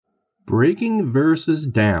Breaking Verses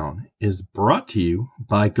Down is brought to you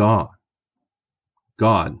by God.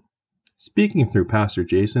 God, speaking through Pastor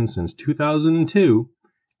Jason since 2002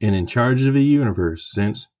 and in charge of the universe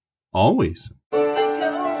since always.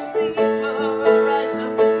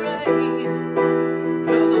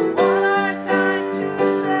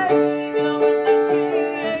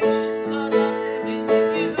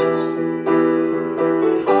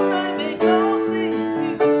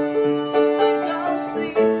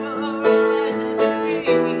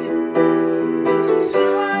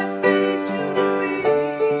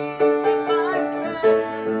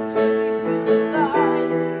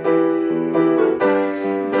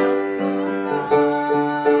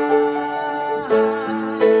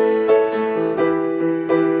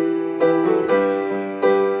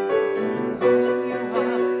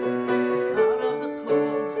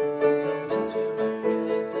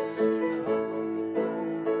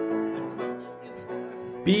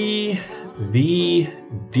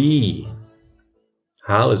 BVD.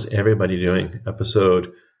 How is everybody doing?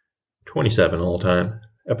 Episode 27 all time.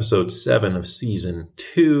 Episode 7 of season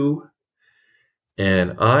 2.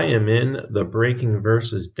 And I am in the Breaking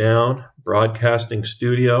Verses Down broadcasting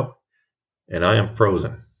studio. And I am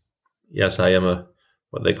frozen. Yes, I am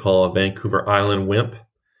what they call a Vancouver Island wimp.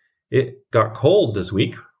 It got cold this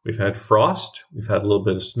week. We've had frost. We've had a little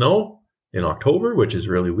bit of snow in October, which is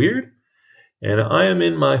really weird. And I am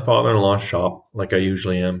in my father-in-law's shop like I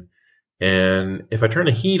usually am. And if I turn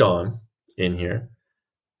the heat on in here,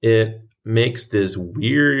 it makes this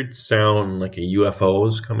weird sound like a UFO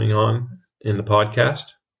is coming on in the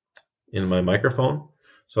podcast in my microphone.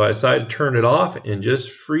 So I decided to turn it off and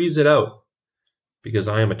just freeze it out because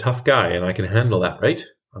I am a tough guy and I can handle that, right?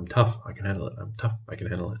 I'm tough. I can handle it. I'm tough. I can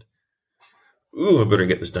handle it. Ooh, I better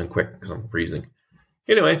get this done quick because I'm freezing.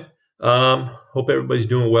 Anyway. Hope everybody's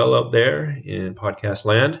doing well out there in podcast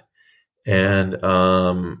land. And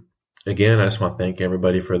again, I just want to thank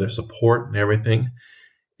everybody for their support and everything.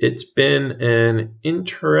 It's been an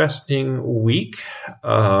interesting week.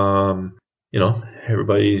 Everybody's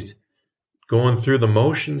going through the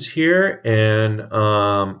motions here. And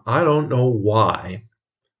I don't know why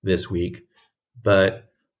this week,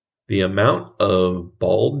 but the amount of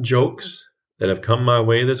bald jokes that have come my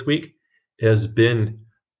way this week has been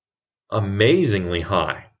amazingly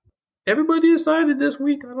high. Everybody decided this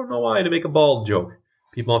week, I don't know why, to make a bald joke.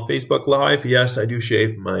 People on Facebook Live, yes, I do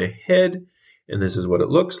shave my head, and this is what it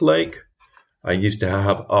looks like. I used to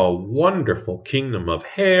have a wonderful kingdom of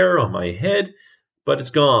hair on my head, but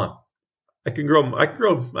it's gone. I can grow,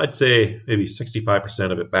 I'd say maybe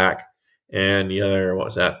 65% of it back, and the other,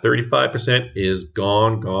 35% is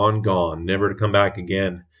gone, never to come back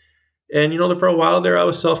again. And, for a while there, I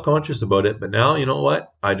was self-conscious about it. But now, you know what?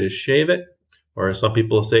 I just shave it, or as some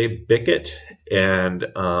people say, bick it. And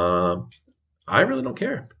I really don't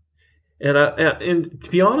care. And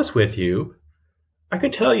to be honest with you, I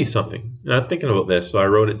could tell you something. And I'm thinking about this, so I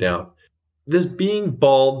wrote it down. This being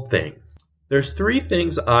bald thing. There's 3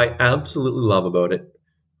 things I absolutely love about it.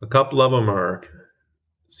 A couple of them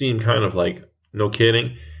seem kind of like, no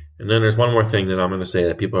kidding. And then there's one more thing that I'm going to say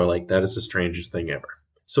that people are like, that is the strangest thing ever.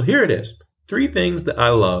 So here it is. 3 things that I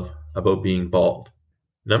love about being bald.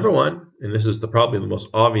 Number 1, and this is probably the most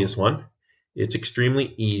obvious one, it's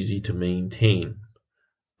extremely easy to maintain.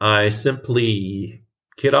 I simply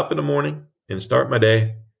get up in the morning and start my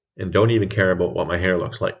day and don't even care about what my hair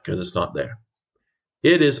looks like because it's not there.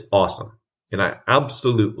 It is awesome, and I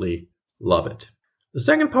absolutely love it. The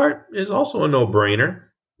second part is also a no-brainer.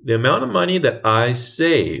 The amount of money that I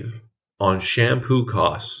save on shampoo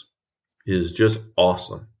costs is just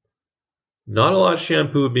awesome. Not a lot of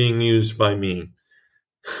shampoo being used by me.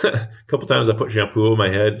 A couple times I put shampoo on my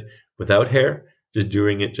head without hair, just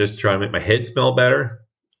doing it just to try to make my head smell better.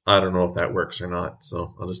 I don't know if that works or not,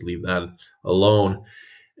 so I'll just leave that alone.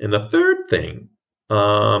 And the third thing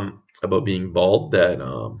about being bald that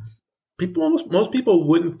most people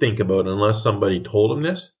wouldn't think about unless somebody told them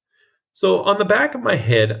this. So on the back of my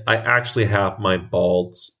head, I actually have my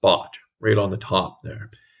bald spot right on the top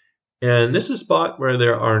there. And this is a spot where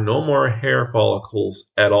there are no more hair follicles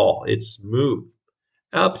at all. It's smooth,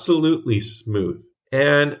 absolutely smooth.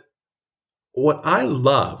 And what I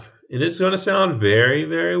love, and it's going to sound very,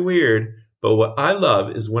 very weird, but what I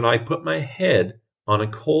love is when I put my head on a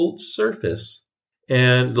cold surface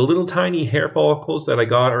and the little tiny hair follicles that I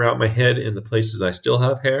got around my head in the places I still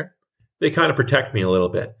have hair, they kind of protect me a little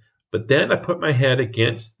bit. But then I put my head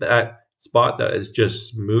against that spot that is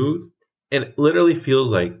just smooth. And it literally feels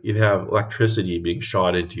like you have electricity being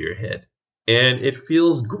shot into your head. And it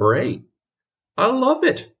feels great. I love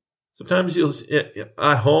it. Sometimes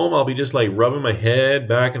at home, I'll be just like rubbing my head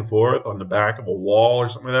back and forth on the back of a wall or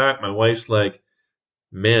something like that. My wife's like,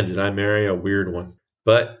 man, did I marry a weird one?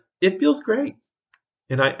 But it feels great.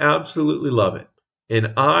 And I absolutely love it.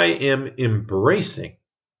 And I am embracing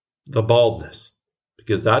the baldness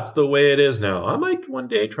because that's the way it is now. I might one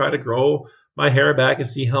day try to grow my hair back and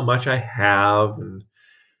see how much I have, and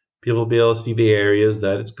people will be able to see the areas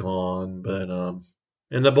that it's gone. But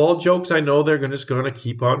and the bald jokes, I know they're just going to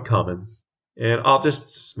keep on coming. And I'll just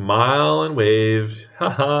smile and wave.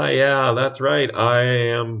 Haha, yeah, that's right. I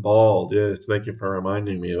am bald. Yes, thank you for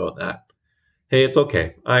reminding me about that. Hey, it's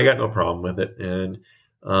okay. I got no problem with it. And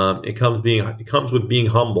it comes with being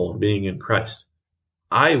humble and being in Christ.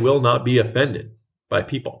 I will not be offended by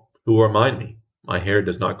people who remind me my hair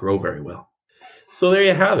does not grow very well. So there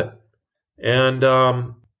you have it. And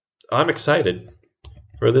I'm excited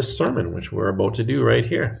for this sermon, which we're about to do right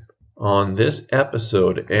here on this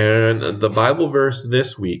episode. And the Bible verse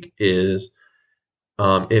this week is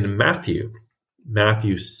in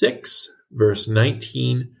Matthew 6, verse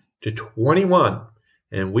 19 to 21.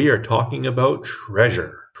 And we are talking about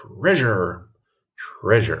treasure.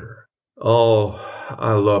 Oh,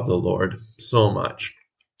 I love the Lord so much.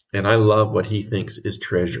 And I love what he thinks is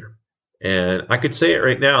treasure. And I could say it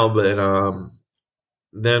right now, but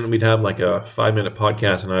then we'd have like a 5-minute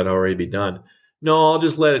podcast and I'd already be done. No, I'll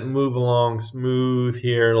just let it move along smooth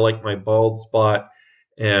here, like my bald spot.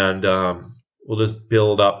 And we'll just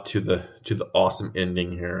build up to the awesome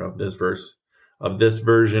ending here of this verse, of this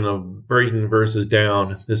version of breaking verses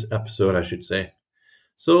down, this episode, I should say.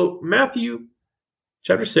 So Matthew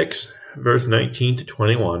chapter 6, verse 19 to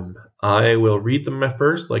 21. I will read them at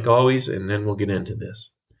first, like always, and then we'll get into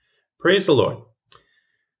this. Praise the Lord.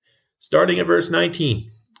 Starting at verse 19.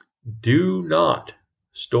 Do not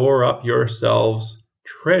store up yourselves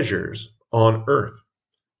treasures on earth,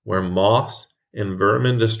 where moths and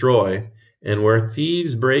vermin destroy, and where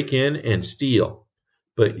thieves break in and steal.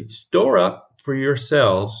 But store up for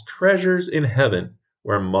yourselves treasures in heaven,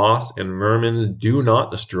 where moths and vermin do not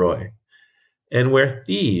destroy, and where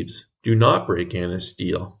thieves do not break in and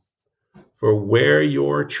steal. For where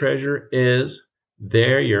your treasure is,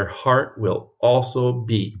 there your heart will also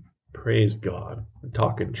be. Praise God. We're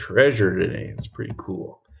talking treasure today. It's pretty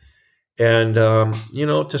cool. And,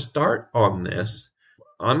 to start on this,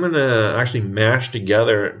 I'm going to actually mash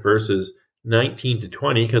together verses 19 to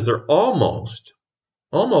 20 because they're almost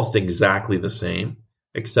exactly the same,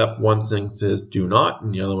 except one thing says do not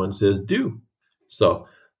and the other one says do. So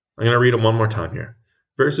I'm going to read them one more time here.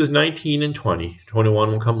 Verses 19 and 20,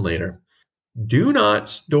 21 will come later. Do not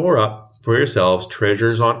store up for yourselves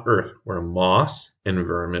treasures on earth where moths and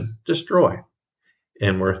vermin destroy,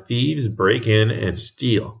 and where thieves break in and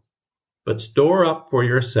steal. But store up for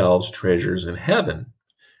yourselves treasures in heaven,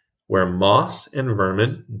 where moths and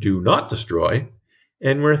vermin do not destroy,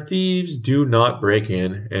 and where thieves do not break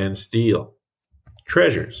in and steal.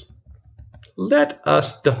 Treasures. Let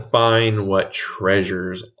us define what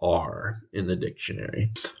treasures are in the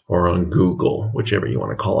dictionary, or on Google, whichever you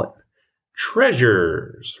want to call it.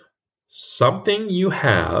 Treasures. Something you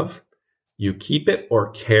have, you keep it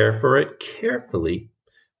or care for it carefully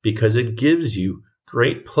because it gives you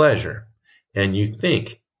great pleasure and you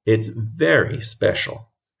think it's very special.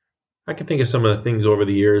 I can think of some of the things over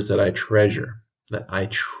the years that I treasure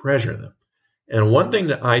them. And one thing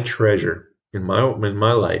that I treasure in my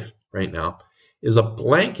life right now is a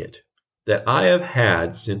blanket that I have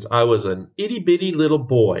had since I was an itty-bitty little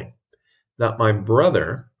boy that my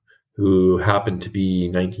brother, who happened to be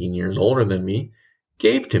 19 years older than me,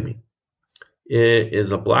 gave to me. It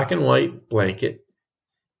is a black and white blanket.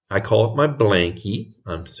 I call it my blankie.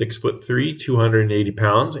 I'm 6'3", 280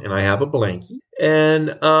 pounds, and I have a blankie.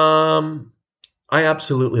 And I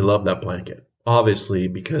absolutely love that blanket. Obviously,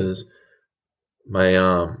 because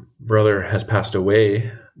my brother has passed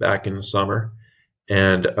away back in the summer,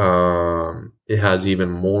 and it has even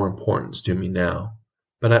more importance to me now.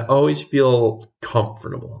 But I always feel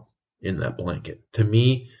comfortable in that blanket. To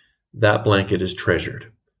me, that blanket is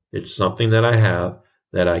treasured. It's something that I have,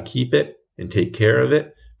 that I keep it and take care of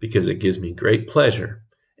it because it gives me great pleasure,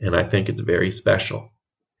 and I think it's very special.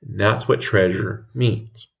 And that's what treasure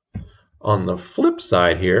means. On the flip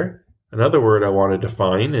side here, another word I want to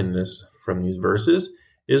define from these verses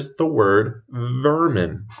is the word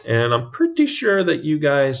vermin. And I'm pretty sure that you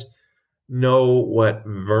guys know what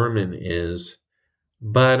vermin is,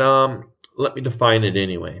 but let me define it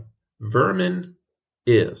anyway. Vermin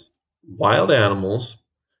is wild animals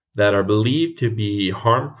that are believed to be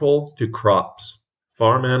harmful to crops,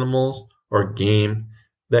 farm animals, or game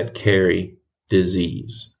that carry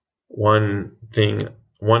disease. One thing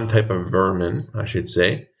one type of vermin, I should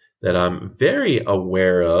say, that I'm very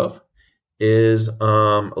aware of is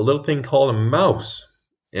a little thing called a mouse.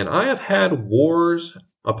 And I have had wars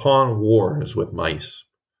upon wars with mice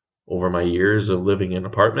over my years of living in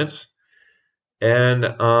apartments, and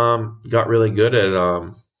got really good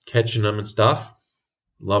at catching them and stuff.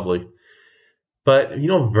 Lovely. But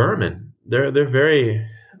vermin, they're very,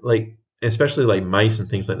 like, especially like mice and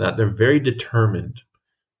things like that, they're very determined.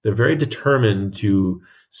 They're very determined to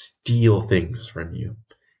steal things from you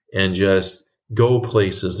and just go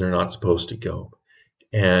places they're not supposed to go.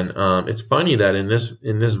 And it's funny that in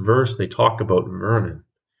this verse they talk about vermin.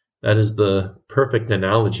 That is the perfect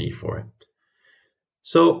analogy for it.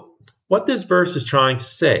 So what this verse is trying to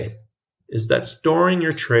say is that storing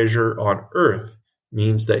your treasure on earth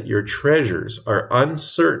means that your treasures are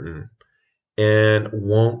uncertain and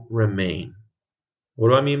won't remain. What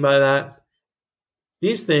do I mean by that?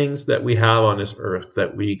 These things that we have on this earth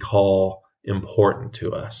that we call important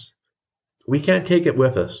to us, we can't take it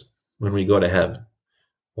with us when we go to heaven.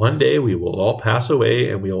 One day we will all pass away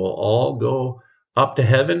and we will all go up to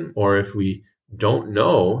heaven, or if we don't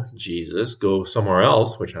know Jesus, go somewhere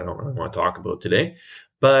else, which I don't really want to talk about today.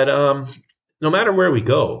 But no matter where we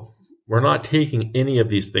go, we're not taking any of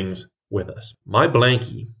these things with us. My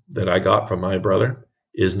blankie that I got from my brother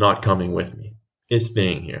is not coming with me. It's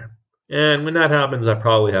staying here. And when that happens, I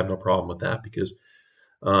probably have no problem with that because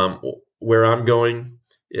where I'm going,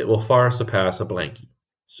 it will far surpass a blankie.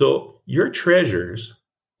 So your treasures,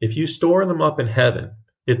 if you store them up in heaven,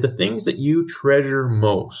 if the things that you treasure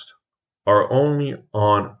most are only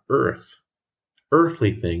on earth,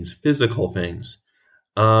 earthly things, physical things,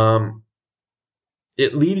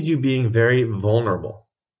 it leaves you being very vulnerable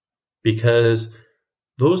because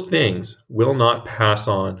those things will not pass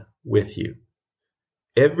on with you.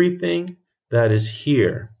 Everything that is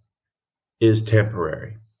here is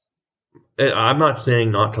temporary. And I'm not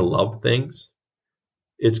saying not to love things.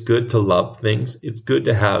 It's good to love things. It's good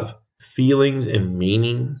to have feelings and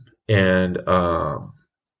meaning and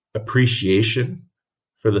appreciation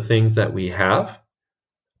for the things that we have.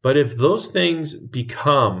 But if those things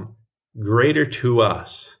become greater to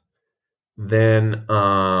us than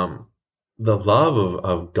the love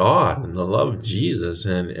of God and the love of Jesus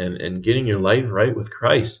and getting your life right with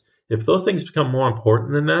Christ, if those things become more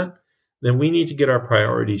important than that, then we need to get our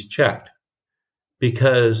priorities checked.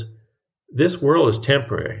 Because this world is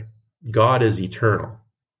temporary. God is eternal.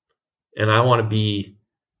 And I want to be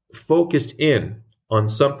focused in on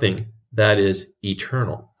something that is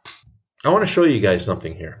eternal. I want to show you guys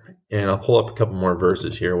something here. And I'll pull up a couple more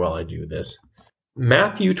verses here while I do this.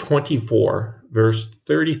 Matthew 24, verse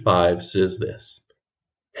 35 says this: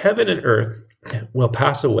 Heaven and earth will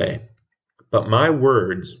pass away, but my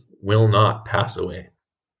words will not pass away.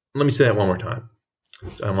 Let me say that one more time.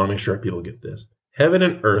 I want to make sure people get this. Heaven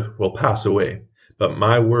and earth will pass away, but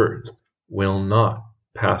my words will not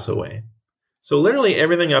pass away. So literally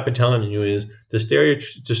everything I've been telling you is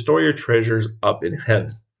to store your treasures up in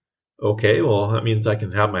heaven. Okay, well, that means I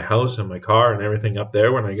can have my house and my car and everything up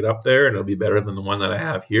there when I get up there, and it'll be better than the one that I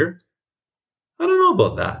have here. I don't know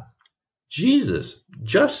about that. Jesus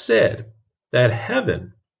just said that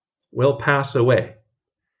heaven will pass away.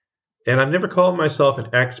 And I've never called myself an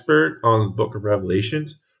expert on the book of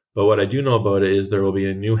Revelations, but what I do know about it is there will be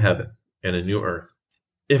a new heaven and a new earth.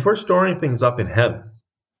 If we're storing things up in heaven,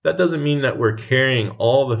 that doesn't mean that we're carrying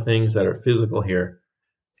all the things that are physical here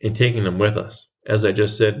and taking them with us. As I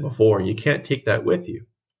just said before, you can't take that with you.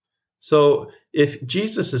 So if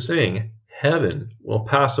Jesus is saying heaven will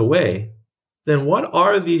pass away, then what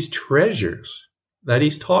are these treasures that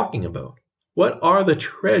he's talking about? What are the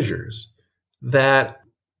treasures that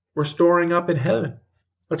we're storing up in heaven?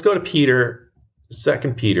 Let's go to 2 Peter,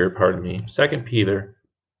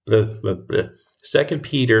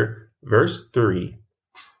 verse 3.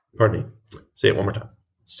 Pardon me. Say it one more time.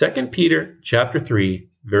 2 Peter chapter 3,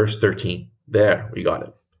 verse 13. There, we got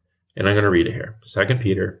it. And I'm going to read it here. 2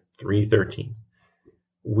 Peter 3:13.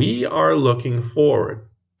 We are looking forward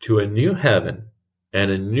to a new heaven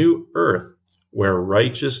and a new earth where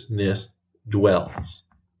righteousness dwells.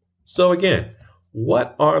 So again,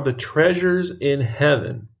 what are the treasures in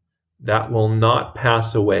heaven that will not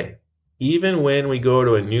pass away? Even when we go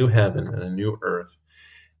to a new heaven and a new earth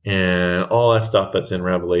and all that stuff that's in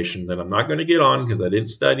Revelation that I'm not going to get on because I didn't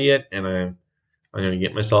study it, and I'm going to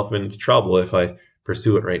get myself into trouble if I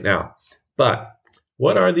pursue it right now. But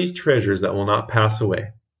what are these treasures that will not pass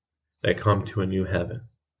away that come to a new heaven?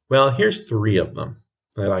 Well, here's 3 of them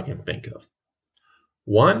that I can think of.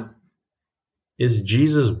 One is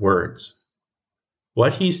Jesus' words.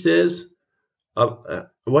 What he says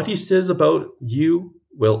about you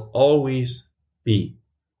will always be.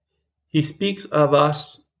 He speaks of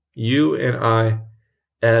us, you and I,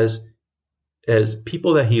 as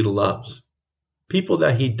people that he loves, people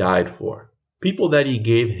that he died for, people that he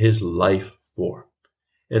gave his life for.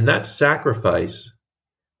 And that sacrifice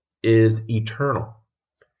is eternal.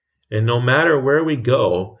 And no matter where we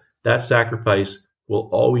go, that sacrifice will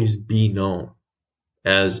always be known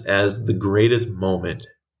as the greatest moment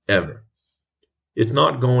ever. It's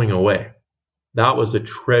not going away. That was a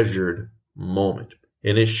treasured moment.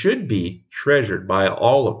 And it should be treasured by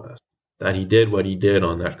all of us that he did what he did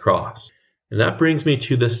on that cross. And that brings me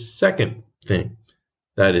to the second thing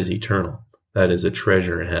that is eternal, that is a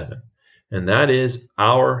treasure in heaven. And that is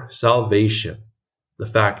our salvation. The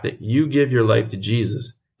fact that you give your life to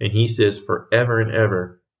Jesus and he says forever and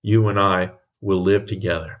ever, you and I will live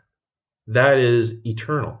together. That is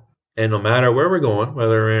eternal. And no matter where we're going,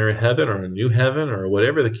 whether we're in heaven or a new heaven or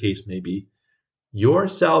whatever the case may be, your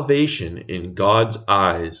salvation in God's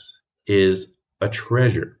eyes is a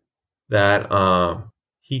treasure that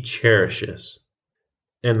he cherishes.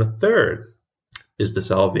 And the third is the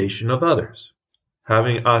salvation of others.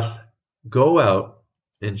 Having us go out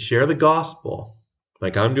and share the gospel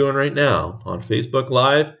like I'm doing right now on Facebook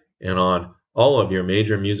Live and on all of your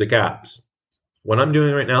major music apps. What I'm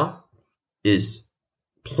doing right now is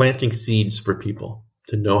planting seeds for people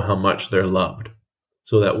to know how much they're loved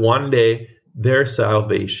so that one day their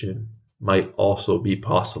salvation might also be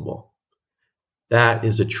possible. That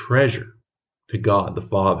is a treasure to God the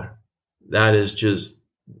Father. That is just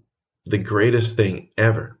the greatest thing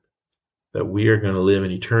ever, that we are going to live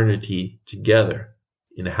in eternity together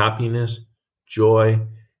in happiness, joy,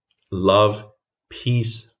 love,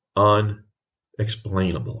 peace,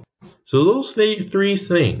 unexplainable. So those three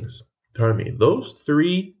things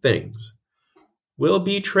will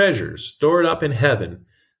be treasures stored up in heaven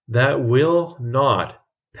that will not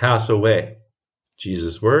pass away.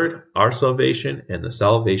 Jesus' word, our salvation, and the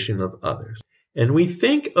salvation of others. And we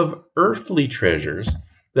think of earthly treasures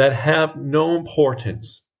that have no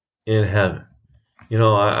importance in heaven. You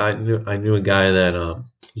know, I knew a guy that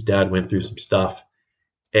his dad went through some stuff,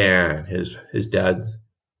 and his dad's,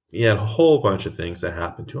 he had a whole bunch of things that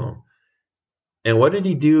happened to him. And what did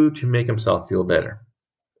he do to make himself feel better?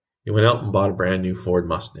 He went out and bought a brand new Ford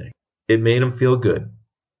Mustang. It made him feel good.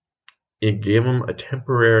 It gave him a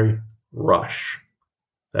temporary rush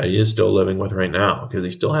that he is still living with right now because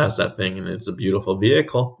he still has that thing and it's a beautiful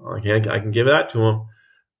vehicle. I can give that to him.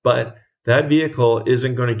 But that vehicle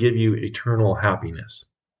isn't going to give you eternal happiness.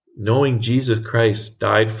 Knowing Jesus Christ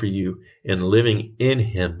died for you and living in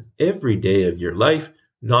him every day of your life,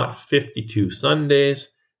 not 52 Sundays,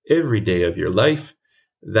 every day of your life,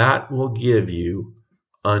 that will give you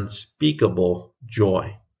unspeakable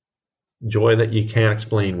joy. Joy that you can't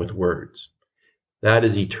explain with words. That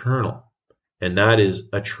is eternal, and that is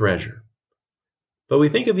a treasure. But we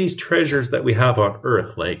think of these treasures that we have on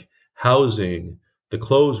earth, like housing, the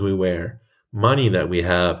clothes we wear, money that we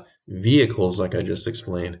have, vehicles like I just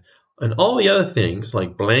explained, and all the other things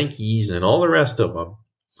like blankies and all the rest of them.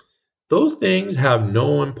 Those things have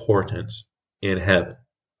no importance in heaven.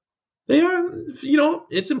 They are,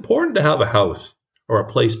 it's important to have a house or a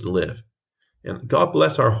place to live. And God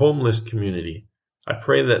bless our homeless community. I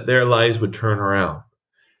pray that their lives would turn around.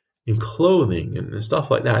 In clothing and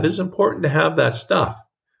stuff like that, it is important to have that stuff.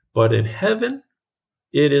 But in heaven,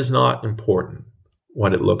 it is not important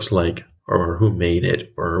what it looks like or who made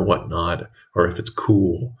it or whatnot, or if it's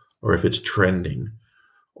cool or if it's trending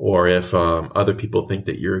or if other people think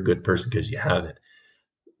that you're a good person because you have it.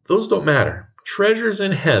 Those don't matter. Treasures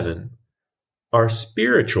in heaven are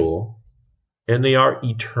spiritual and they are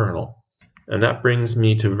eternal. And that brings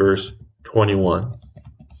me to verse 21,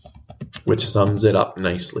 which sums it up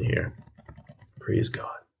nicely here. Praise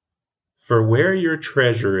God. For where your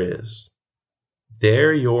treasure is,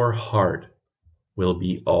 there your heart will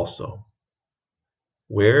be also.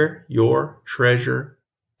 Where your treasure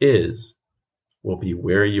is will be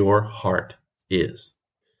where your heart is.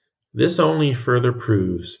 This only further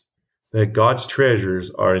proves that God's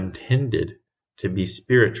treasures are intended to be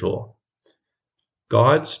spiritual.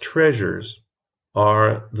 God's treasures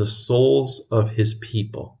are the souls of his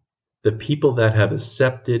people, the people that have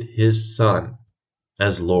accepted his Son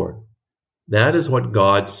as Lord. That is what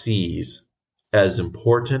God sees as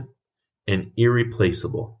important and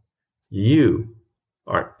irreplaceable. You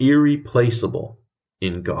are irreplaceable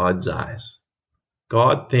in God's eyes.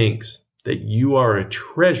 God thinks that you are a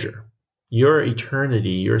treasure. Your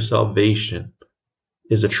eternity, your salvation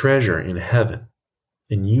is a treasure in heaven,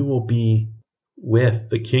 and you will be with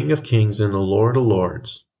the King of Kings and the Lord of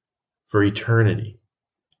Lords for eternity.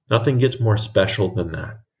 Nothing gets more special than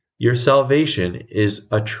that. Your salvation is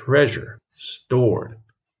a treasure stored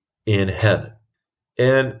in heaven.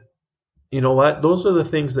 And you know what? Those are the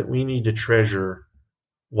things that we need to treasure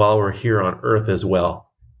while we're here on earth as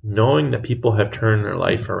well. Knowing that people have turned their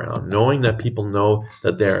life around, knowing that people know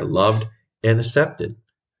that they are loved and accepted.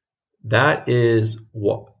 That is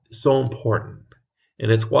what so important.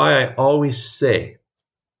 And it's why I always say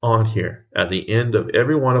on here at the end of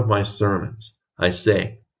every one of my sermons, I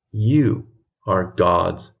say, you are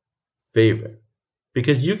God's favorite.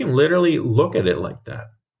 Because you can literally look at it like that.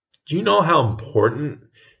 Do you know how important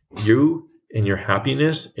you and your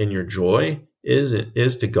happiness and your joy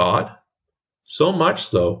is to God? So much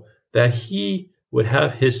so that he would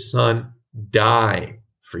have his son die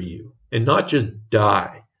for you. And not just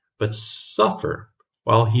die, but suffer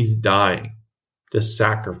while he's dying to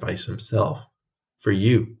sacrifice himself for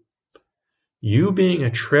you. You being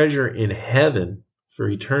a treasure in heaven for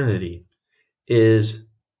eternity is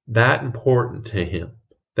that important to him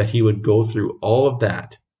that he would go through all of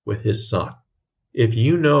that with his son. If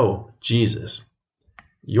you know Jesus,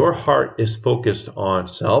 your heart is focused on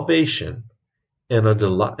salvation and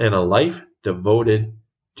a life devoted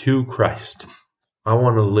to Christ. I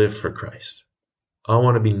want to live for Christ. I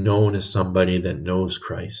want to be known as somebody that knows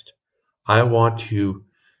Christ. I want to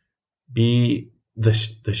be the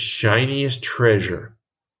shiniest treasure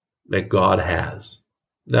that God has.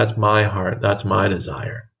 That's my heart. That's my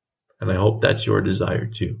desire. And I hope that's your desire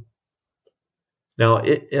too. Now,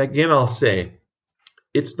 again, I'll say,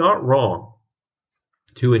 it's not wrong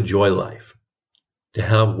to enjoy life, to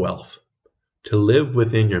have wealth, to live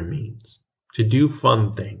within your means, to do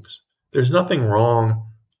fun things. There's nothing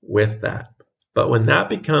wrong with that. But when that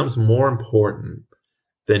becomes more important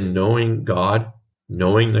than knowing God,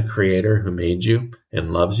 knowing the Creator who made you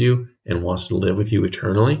and loves you and wants to live with you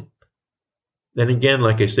eternally, then again,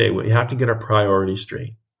 like I say, we have to get our priorities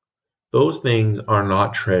straight. Those things are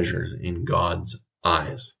not treasures in God's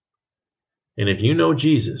eyes. And if you know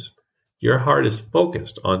Jesus, your heart is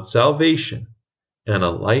focused on salvation and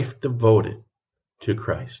a life devoted to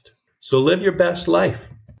Christ. So live your best life.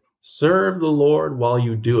 Serve the Lord while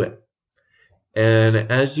you do it. And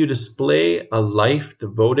as you display a life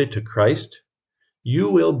devoted to Christ, you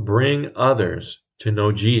will bring others to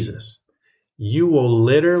know Jesus. You will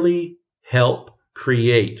literally help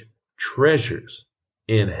create treasures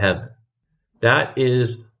in heaven. That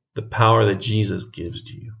is the power that Jesus gives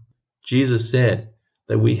to you. Jesus said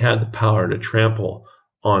that we had the power to trample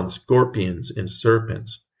on scorpions and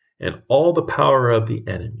serpents and all the power of the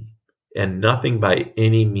enemy, and nothing by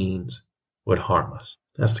any means would harm us.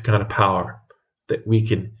 That's the kind of power that we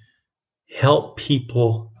can help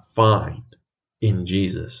people find in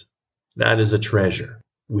Jesus. That is a treasure.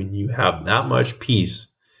 When you have that much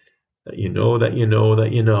peace that you know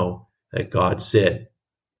that God said,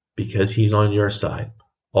 because he's on your side,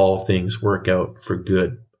 all things work out for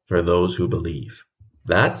good for those who believe.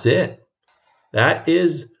 That's it. That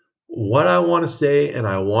is what I want to say, and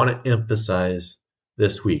I want to emphasize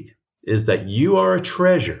this week, is that you are a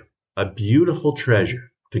treasure, a beautiful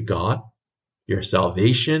treasure to God. Your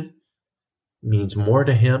salvation means more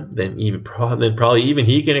to him than probably even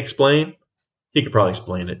he can explain. He could probably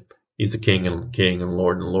explain it. He's the King and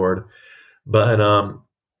Lord. But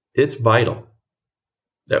it's vital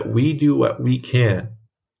that we do what we can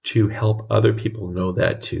to help other people know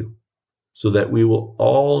that too, so that we will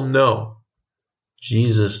all know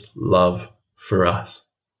Jesus' love for us.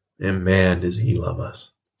 And man, does he love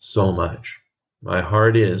us so much. My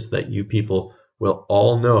heart is that you people will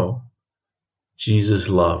all know Jesus'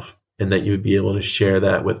 love, and that you would be able to share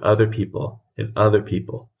that with other people and other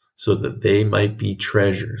people, so that they might be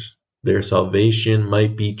treasures. Their salvation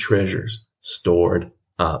might be treasures stored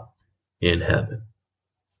up in heaven.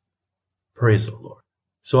 Praise the Lord.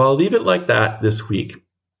 So I'll leave it like that this week.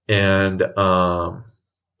 And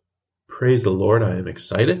praise the Lord, I am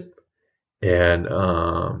excited. And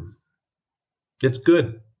it's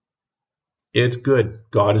good. It's good.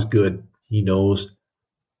 God is good. He knows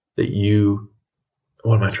that you...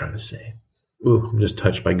 What am I trying to say? Ooh, I'm just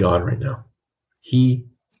touched by God right now. He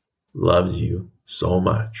loves you so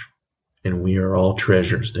much. And we are all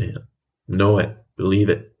treasures to him. Know it. Believe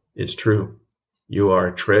it. It's true. You are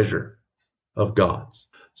a treasure of God's.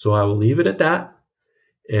 So I will leave it at that.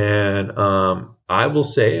 And I will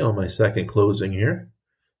say on my second closing here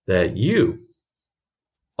that you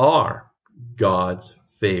are God's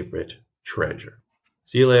favorite treasure.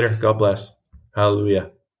 See you later. God bless.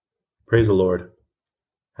 Hallelujah. Praise the Lord.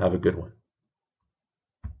 Have a good one.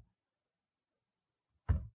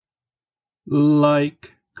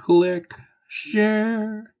 Like, click,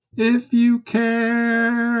 share. if you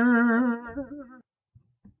care.